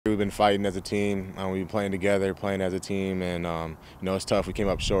been fighting as a team. We've been playing together, playing as a team, and it's tough. We came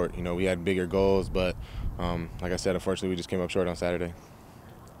up short. We had bigger goals, but like I said, unfortunately, we just came up short on Saturday.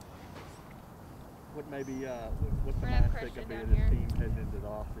 What's the mindset of being this team heading into the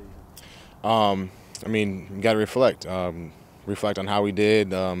offseason? You got to reflect. Reflect on how we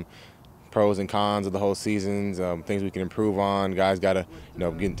did. Pros and cons of the whole seasons, things we can improve on. Guys got to,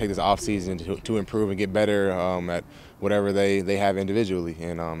 take this off season to improve and get better at whatever they have individually,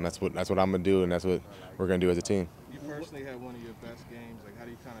 and that's what I'm gonna do, and that's what we're gonna do as a team. You personally had one of your best games. Like, how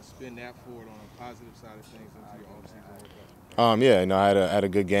do you kind of spin that forward on a positive side of things into your off season workout? I had a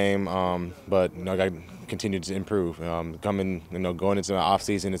good game, but I got to continue to improve. Going into the off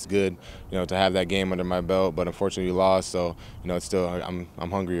season, it's good, to have that game under my belt. But unfortunately, we lost, so it's still I'm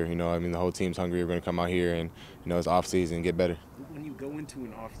hungrier. The whole team's hungry. We're going to come out here and it's off season and get better. When you go into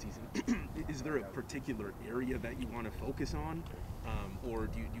an off season, is there a particular area that you want to focus on, or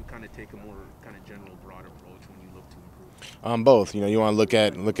do you kind of take a more kind of general, broad approach when you look to improve? Both. You want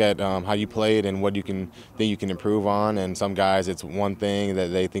to look at how you played and what you can improve on. And some guys, it's one thing that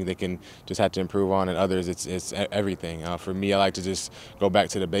they think they can just have to improve on, and others, it's everything. For me, I like to just go back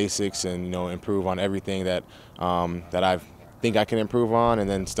to the basics and improve on everything that I think I can improve on, and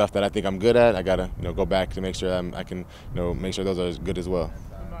then stuff that I think I'm good at, I gotta go back to make sure I can make sure those are as good as well.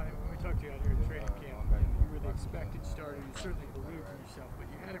 Amani, when we talked to you out here in training camp, you were the expected starter. You certainly believed in yourself, but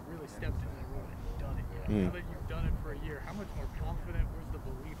you hadn't really stepped into the role and done it yet. Now that you've done it for a year, how much more confident? Where's the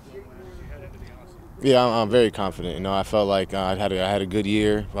belief level as you head into the offseason? Yeah, I'm very confident. I felt like I had a good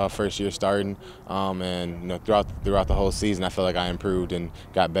year, first year starting, and throughout the whole season, I felt like I improved and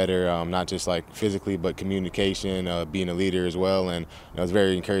got better, not just like physically, but communication, being a leader as well. And it was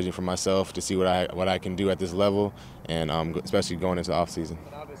very encouraging for myself to see what I can do at this level, and especially going into the off season.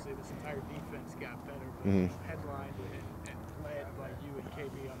 But obviously, this entire defense got better, headlined and led by you and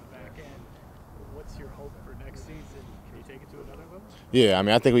KB on the back end. What's your hope for next season? Can you take it to another level? Yeah,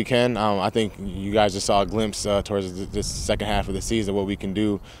 I think we can. I think you guys just saw a glimpse towards this second half of the season, what we can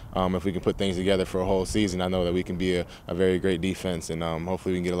do if we can put things together for a whole season. I know that we can be a very great defense, and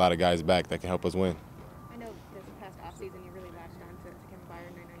hopefully we can get a lot of guys back that can help us win. I know this past offseason you really latched on to Kevin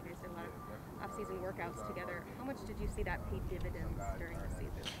Byron. I know you guys did a lot of offseason workouts together. How much did you see that pay dividends during the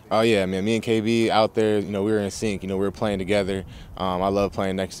season? Oh yeah, man. Me and KB out there, we were in sync. We were playing together. I love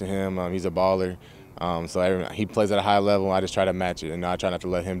playing next to him. He's a baller. So he plays at a high level. I just try to match it, and I try not to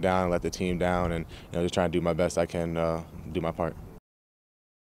let him down, let the team down, and just try to do my best I can, do my part.